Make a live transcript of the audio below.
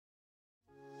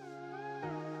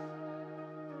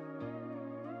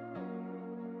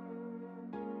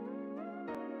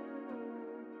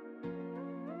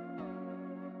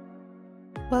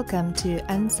Welcome to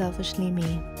Unselfishly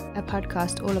Me, a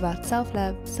podcast all about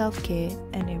self-love, self-care,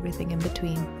 and everything in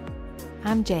between.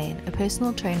 I'm Jane, a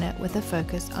personal trainer with a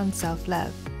focus on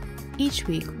self-love. Each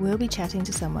week, we'll be chatting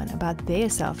to someone about their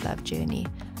self-love journey,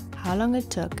 how long it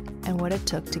took, and what it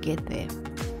took to get there.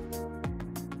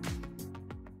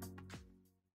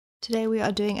 Today we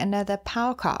are doing another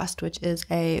POWcast, which is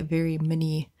a very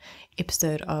mini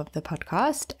episode of the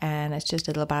podcast, and it's just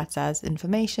a little bite-sized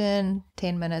information,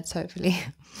 10 minutes hopefully,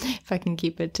 if I can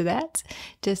keep it to that.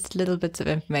 Just little bits of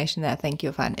information that I think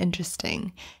you'll find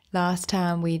interesting. Last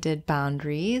time we did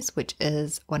boundaries, which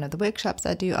is one of the workshops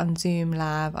I do on Zoom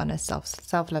live on a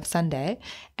self-love Sunday,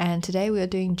 and today we are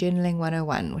doing journaling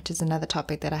 101, which is another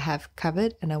topic that I have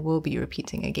covered and I will be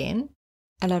repeating again.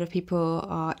 A lot of people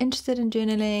are interested in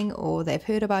journaling, or they've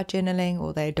heard about journaling,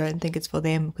 or they don't think it's for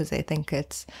them because they think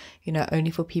it's, only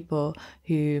for people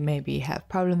who maybe have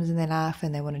problems in their life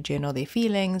and they want to journal their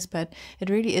feelings. But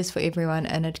it really is for everyone,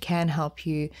 and it can help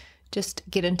you just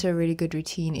get into a really good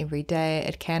routine every day.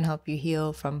 It can help you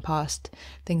heal from past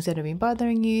things that have been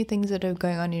bothering you, things that are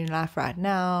going on in your life right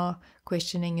now,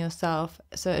 questioning yourself.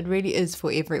 So it really is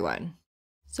for everyone.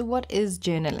 So what is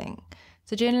journaling?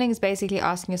 So journaling is basically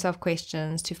asking yourself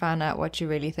questions to find out what you're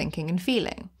really thinking and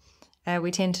feeling. We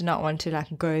tend to not want to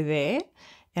go there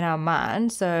in our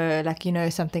mind. So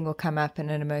something will come up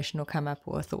and an emotion will come up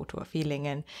or a thought or a feeling,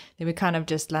 and then we kind of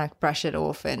just brush it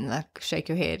off and shake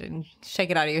your head and shake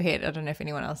it out of your head. I don't know if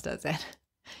anyone else does that.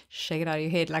 Shake it out of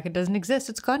your head like it doesn't exist.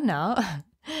 It's gone now.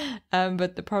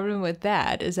 But the problem with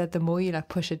that is that the more you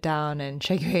push it down and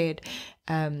shake your head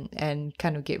and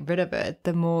kind of get rid of it,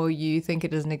 the more you think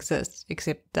it doesn't exist,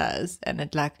 except it does. And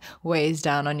it weighs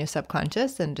down on your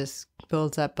subconscious and just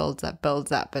builds up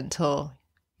until,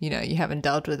 you haven't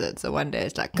dealt with it. So one day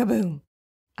it's kaboom.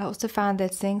 I also found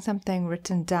that seeing something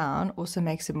written down also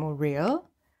makes it more real.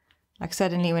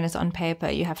 Suddenly when it's on paper,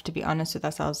 you have to be honest with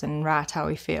ourselves and write how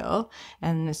we feel,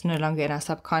 and it's no longer in our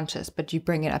subconscious, but you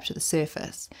bring it up to the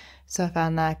surface. So I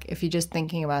found if you're just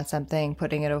thinking about something,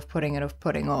 putting it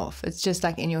off, it's just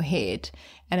in your head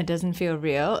and it doesn't feel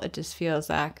real. It just feels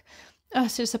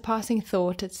it's just a passing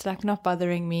thought. It's not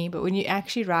bothering me. But when you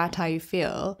actually write how you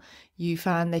feel, you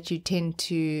find that you tend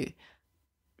to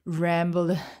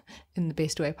ramble in the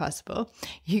best way possible.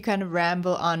 You kind of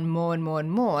ramble on more and more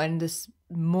and more, and this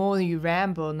more you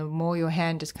ramble and the more your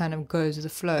hand just kind of goes with the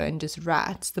flow and just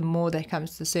writes, the more that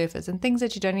comes to the surface, and things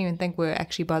that you don't even think were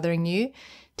actually bothering you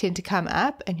tend to come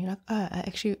up, and you're I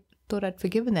actually thought I'd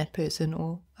forgiven that person,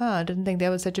 or I didn't think that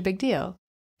was such a big deal.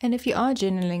 And if you are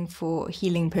journaling for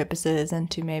healing purposes and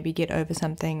to maybe get over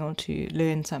something or to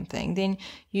learn something, then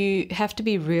you have to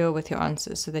be real with your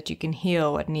answers so that you can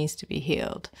heal what needs to be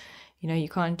healed. You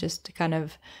can't just kind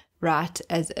of write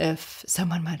as if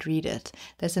someone might read it.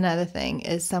 That's another thing,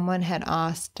 is someone had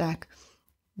asked,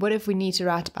 what if we need to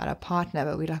write about our partner,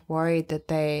 but we're worried that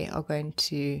they are going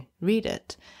to read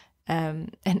it?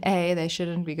 And A, they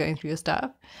shouldn't be going through your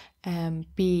stuff.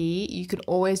 B, you can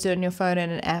always do it on your phone in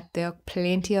an app. There are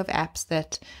plenty of apps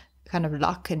that kind of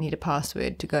lock and need a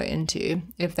password to go into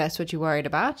if that's what you're worried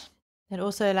about. And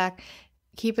also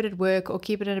keep it at work, or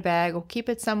keep it in a bag, or keep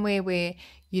it somewhere where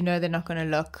they're not going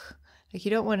to look.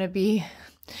 You don't want to be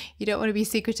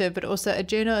secretive, but also a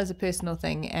journal is a personal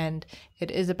thing, and it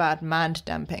is about mind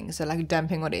dumping. So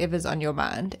dumping whatever's on your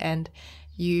mind, and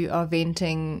you are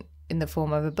venting in the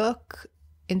form of a book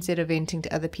instead of venting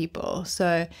to other people.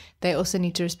 So they also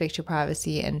need to respect your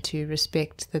privacy and to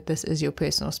respect that this is your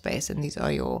personal space and these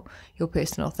are your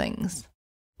personal things.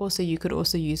 Also, you could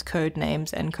also use code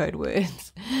names and code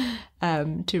words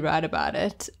to write about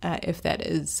it if that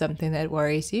is something that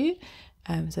worries you.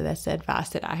 So that's the advice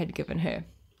that I had given her.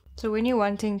 So when you're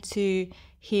wanting to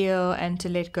heal and to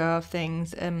let go of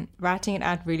things, writing it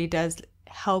out really does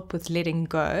help with letting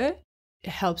go. It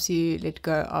helps you let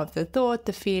go of the thought,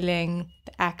 the feeling,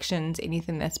 the actions,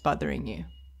 anything that's bothering you.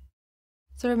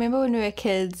 So remember when we were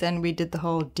kids and we did the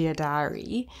whole Dear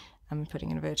Diary? I'm putting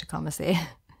inverted commas there.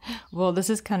 Well, this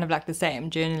is kind of the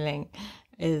same. Journaling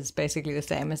is basically the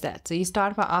same as that. So you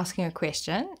start by asking a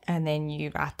question and then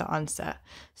you write the answer.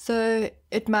 So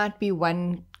it might be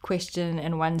one question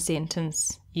and one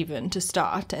sentence even to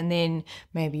start, and then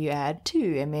maybe you add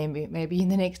 2, and maybe in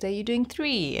the next day you're doing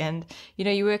 3, and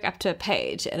you work up to a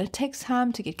page, and it takes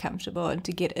time to get comfortable and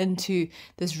to get into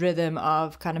this rhythm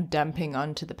of kind of dumping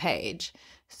onto the page.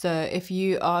 So if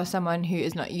you are someone who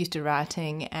is not used to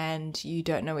writing and you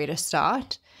don't know where to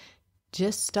start,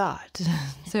 just start.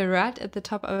 So right at the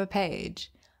top of a page,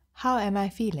 how am I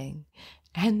feeling?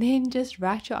 And then just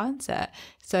write your answer.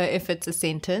 So if it's a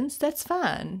sentence, that's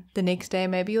fine. The next day,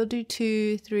 maybe you'll do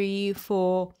 2, 3,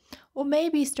 4, Or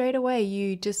maybe straight away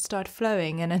you just start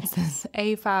flowing and it's this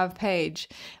A5 page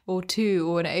or 2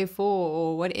 or an A4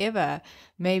 or whatever.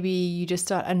 Maybe you just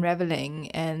start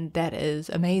unraveling, and that is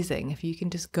amazing. If you can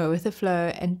just go with the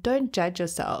flow and don't judge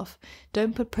yourself,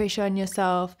 don't put pressure on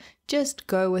yourself, just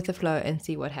go with the flow and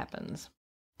see what happens.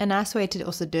 A nice way to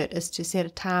also do it is to set a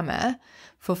timer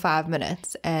for 5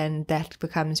 minutes, and that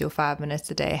becomes your 5 minutes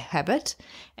a day habit,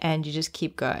 and you just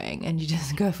keep going and you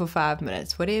just go for 5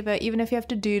 minutes, whatever. Even if you have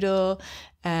to doodle,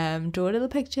 draw little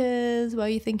pictures while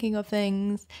you're thinking of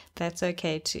things, that's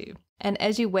okay too. And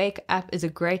as you wake up is a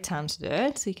great time to do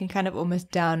it, so you can kind of almost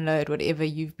download whatever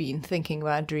you've been thinking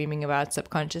about, dreaming about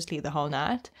subconsciously the whole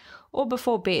night, or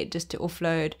before bed, just to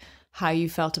offload how you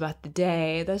felt about the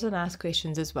day. Those are nice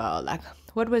questions as well, like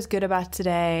what was good about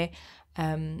today,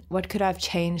 what could I have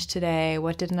changed today,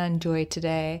 what didn't I enjoy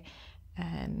today,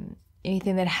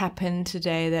 anything that happened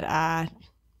today that I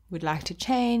would like to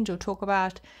change or talk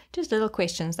about. Just little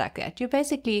questions like that.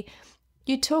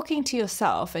 You're talking to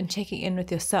yourself and checking in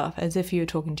with yourself as if you were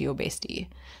talking to your bestie.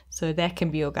 So that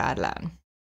can be your guideline.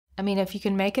 I mean, if you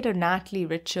can make it a nightly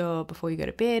ritual before you go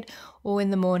to bed or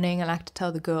in the morning, I like to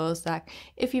tell the girls, like,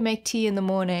 if you make tea in the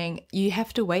morning, you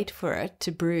have to wait for it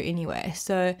to brew anyway.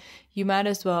 So you might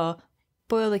as well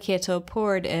boil the kettle,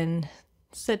 pour it in,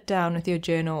 sit down with your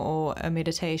journal or a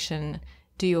meditation,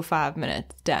 do your 5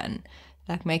 minutes, done.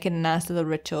 Like, make it a nice little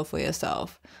ritual for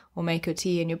yourself. Or make your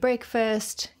tea and your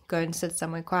breakfast, go and sit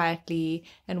somewhere quietly,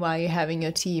 and while you're having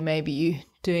your tea, maybe you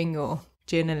doing your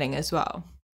journaling as well.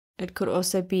 It could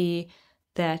also be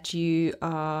that you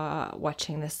are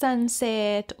watching the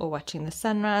sunset or watching the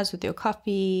sunrise with your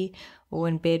coffee, or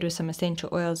in bed with some essential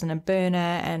oils and a burner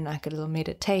and like a little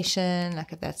meditation,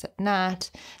 like if that's at night.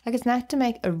 Like, it's nice to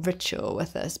make a ritual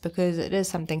with this because it is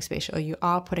something special. You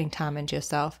are putting time into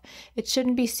yourself. It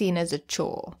shouldn't be seen as a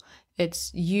chore.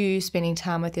 It's you spending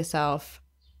time with yourself,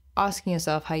 asking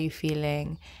yourself how you're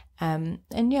feeling, and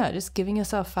yeah, just giving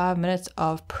yourself 5 minutes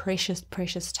of precious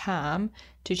time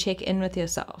to check in with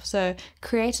yourself. So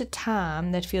create a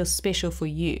time that feels special for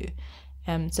you.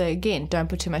 So again, don't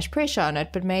put too much pressure on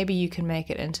it, but maybe you can make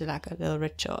it into like a little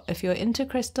ritual. If you're into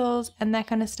crystals and that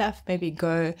kind of stuff, maybe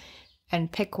go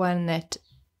and pick one that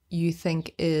you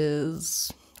think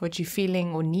is what you're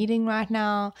feeling or needing right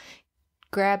now.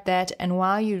 Grab that, and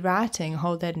while you're writing,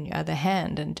 hold that in your other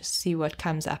hand and just see what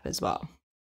comes up as well.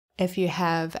 If you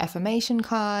have affirmation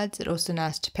cards, it's also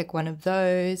nice to pick one of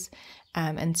those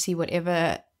and see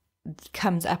whatever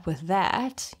comes up with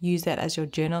that. Use that as your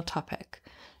journal topic.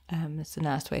 It's a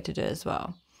nice way to do it as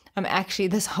well. Actually,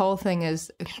 this whole thing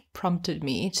has prompted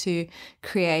me to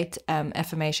create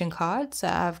affirmation cards. So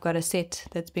I've got a set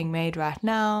that's being made right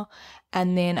now.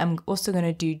 And then I'm also going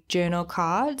to do journal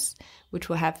cards, which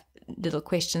will have little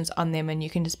questions on them, and you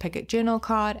can just pick a journal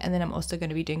card. And then I'm also going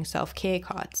to be doing self-care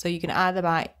cards, so you can either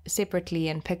buy separately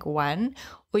and pick one,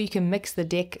 or you can mix the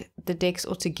decks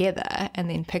all together and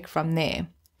then pick from there.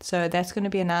 So that's going to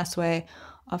be a nice way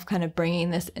of kind of bringing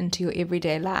this into your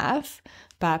everyday life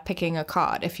by picking a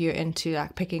card, if you're into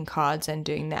like picking cards and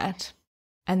doing that.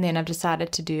 And then I've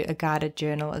decided to do a guided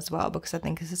journal as well, because I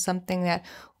think this is something that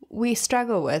we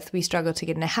struggle with. We struggle to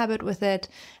get in a habit with it.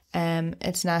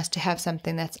 It's nice to have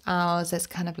something that's ours, that's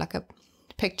kind of like a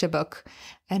picture book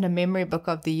and a memory book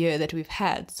of the year that we've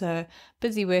had. So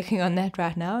busy working on that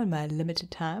right now in my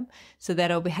limited time. So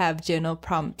that'll have journal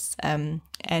prompts and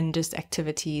just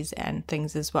activities and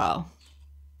things as well.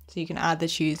 So you can either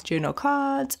choose journal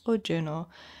cards or journal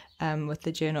with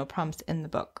the journal prompts in the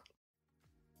book.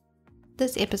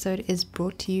 This episode is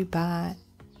brought to you by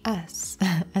us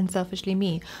and selfishly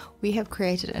me. We have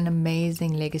created an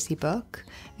amazing legacy book.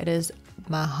 It is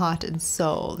my heart and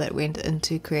soul that went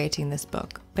into creating this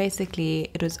book. Basically,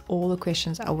 it was all the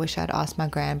questions I wish I'd asked my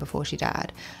gran before she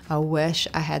died. I wish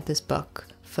I had this book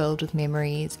filled with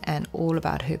memories and all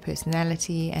about her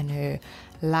personality and her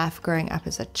life growing up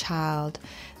as a child.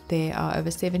 There are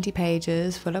over 70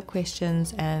 pages full of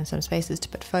questions and some spaces to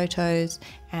put photos,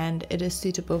 and it is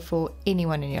suitable for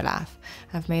anyone in your life.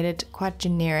 I've made it quite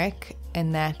generic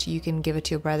in that you can give it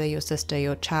to your brother, your sister,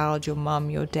 your child, your mom,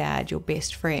 your dad, your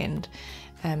best friend.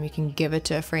 You can give it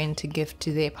to a friend to give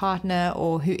to their partner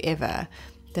or whoever.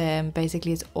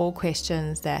 Basically, it's all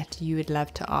questions that you would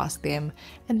love to ask them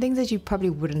and things that you probably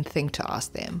wouldn't think to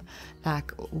ask them.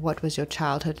 Like, what was your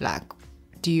childhood like?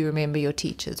 Do you remember your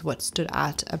teachers? What stood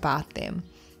out about them?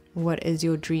 What is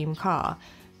your dream car?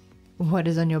 What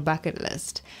is on your bucket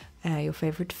list? Your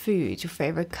favorite food, your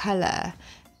favorite color?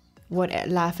 What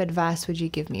life advice would you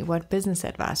give me? What business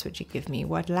advice would you give me?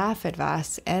 What life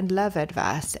advice and love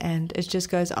advice? And it just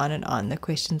goes on and on. The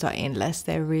questions are endless.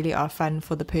 They really are fun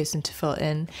for the person to fill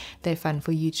in. They're fun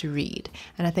for you to read.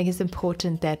 And I think it's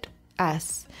important that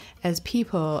us as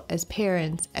people, as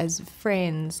parents, as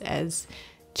friends, as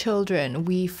children,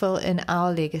 we fill in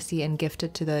our legacy and gift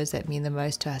it to those that mean the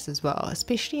most to us as well.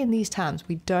 Especially in these times,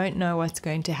 we don't know what's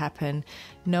going to happen.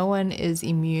 No one is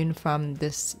immune from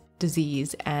this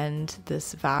disease and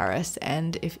this virus,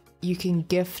 and if you can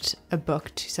gift a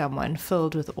book to someone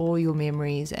filled with all your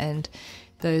memories and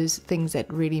those things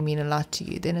that really mean a lot to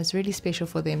you, then it's really special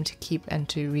for them to keep and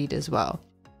to read as well.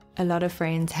 A lot of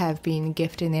friends have been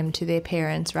gifting them to their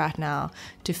parents right now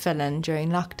to fill in during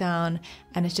lockdown,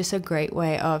 and it's just a great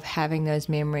way of having those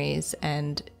memories.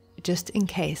 And just in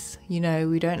case, we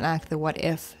don't like the what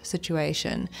if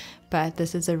situation, but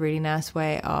this is a really nice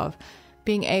way of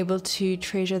being able to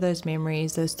treasure those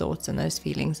memories, those thoughts, and those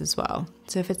feelings as well.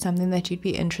 So if it's something that you'd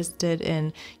be interested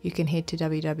in, you can head to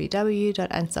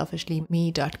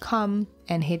www.unselfishlyme.com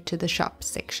and head to the shop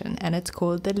section, and it's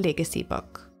called the Legacy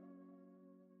Book.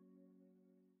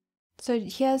 So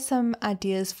here's some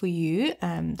ideas for you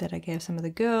that I gave some of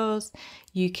the girls.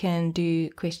 You can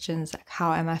do questions like,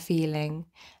 how am I feeling?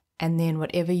 And then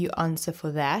whatever you answer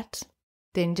for that,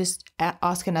 then just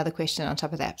ask another question on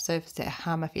top of that. So if it's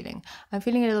how am I feeling? I'm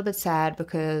feeling a little bit sad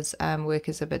because work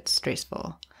is a bit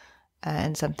stressful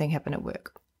and something happened at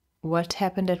work. What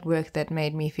happened at work that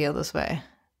made me feel this way?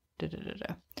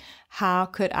 How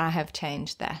could I have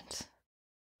changed that?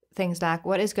 Things like,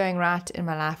 what is going right in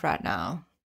my life right now?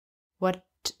 What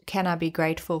can I be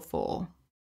grateful for?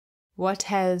 What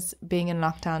has being in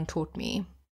lockdown taught me?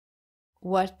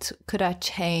 What could I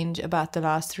change about the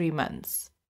last 3 months?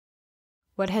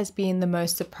 What has been the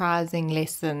most surprising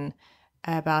lesson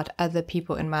about other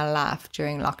people in my life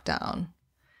during lockdown?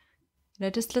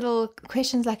 Just little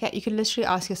questions like that. You can literally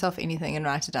ask yourself anything and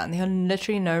write it down. There are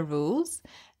literally no rules.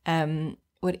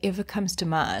 Whatever comes to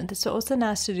mind. It's also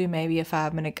nice to do maybe a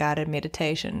 5-minute guided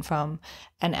meditation from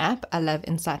an app. I love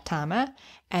Insight Timer.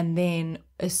 And then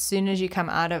as soon as you come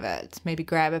out of it, maybe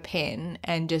grab a pen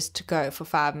and just go for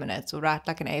 5 minutes, or write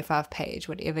like an A5 page,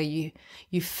 whatever you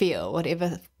feel,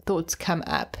 whatever thoughts come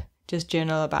up, just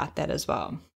journal about that as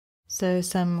well. So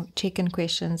some check-in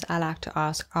questions I like to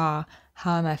ask are,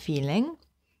 how am I feeling?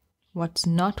 What's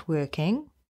not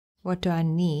working? What do I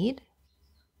need?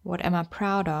 What am I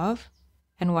proud of?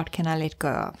 And what can I let go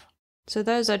of? So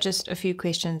those are just a few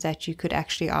questions that you could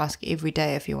actually ask every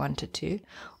day if you wanted to,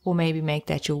 or maybe make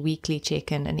that your weekly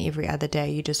check-in, and every other day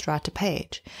you just write a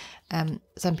page.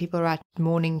 Some people write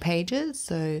morning pages,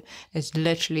 so it's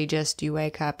literally just you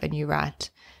wake up and you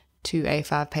write 2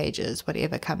 A5 pages,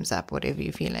 whatever comes up, whatever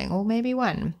you're feeling, or maybe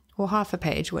 1 or half a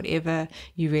page, whatever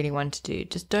you really want to do.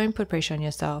 Just don't put pressure on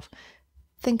yourself.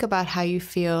 Think about how you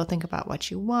feel. Think about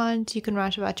what you want. You can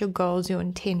write about your goals, your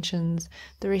intentions,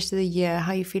 the rest of the year,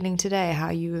 how you're feeling today, how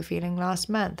you were feeling last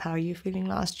month, how you were feeling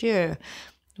last year,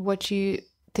 what you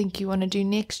think you want to do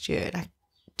next year.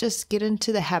 Just get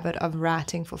into the habit of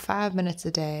writing for 5 minutes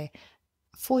a day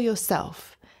for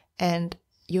yourself, and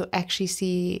you'll actually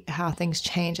see how things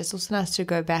change. It's also nice to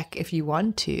go back if you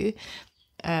want to,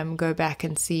 go back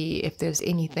and see if there's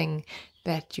anything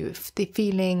that you're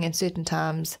feeling in certain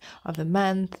times of the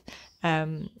month.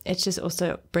 It just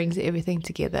also brings everything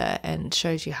together and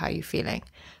shows you how you're feeling.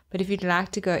 But if you'd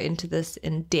like to go into this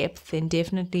in depth, then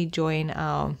definitely join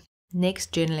our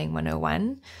next Journaling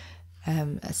 101,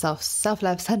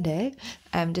 Self-Love Sunday.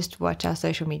 Just watch our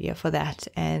social media for that,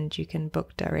 and you can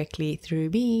book directly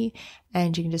through me,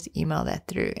 and you can just email that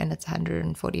through, and it's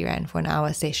 140 Rand for an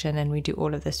hour session. And we do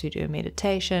all of this. We do a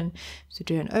meditation, so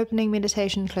do an opening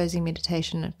meditation, closing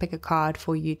meditation, and pick a card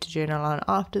for you to journal on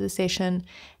after the session,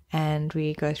 and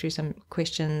we go through some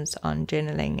questions on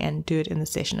journaling and do it in the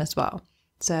session as well.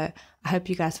 So I hope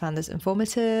you guys found this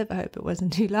informative. I hope it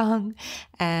wasn't too long,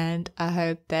 and I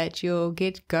hope that you'll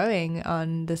get going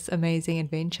on this amazing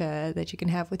adventure that you can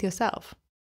have with yourself.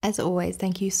 As always,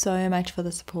 thank you so much for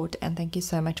the support, and thank you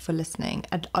so much for listening.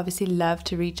 I'd obviously love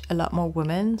to reach a lot more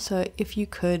women, so if you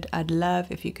could, I'd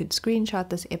love if you could screenshot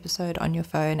this episode on your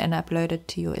phone and upload it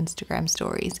to your Instagram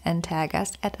stories and tag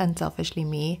us at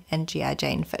unselfishlyme and GI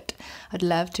Jane Fit. I'd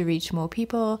love to reach more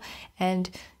people, and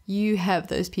you have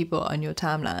those people on your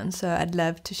timeline, so I'd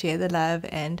love to share the love,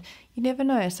 and you never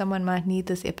know, someone might need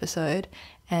this episode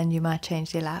and you might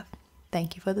change their life.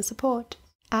 Thank you for the support.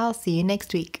 I'll see you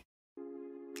next week.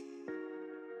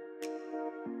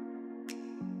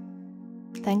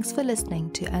 Thanks for listening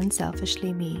to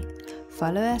Unselfishly Me.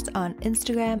 Follow us on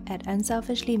Instagram at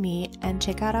unselfishlyme and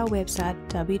check out our website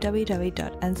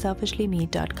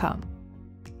www.unselfishlyme.com.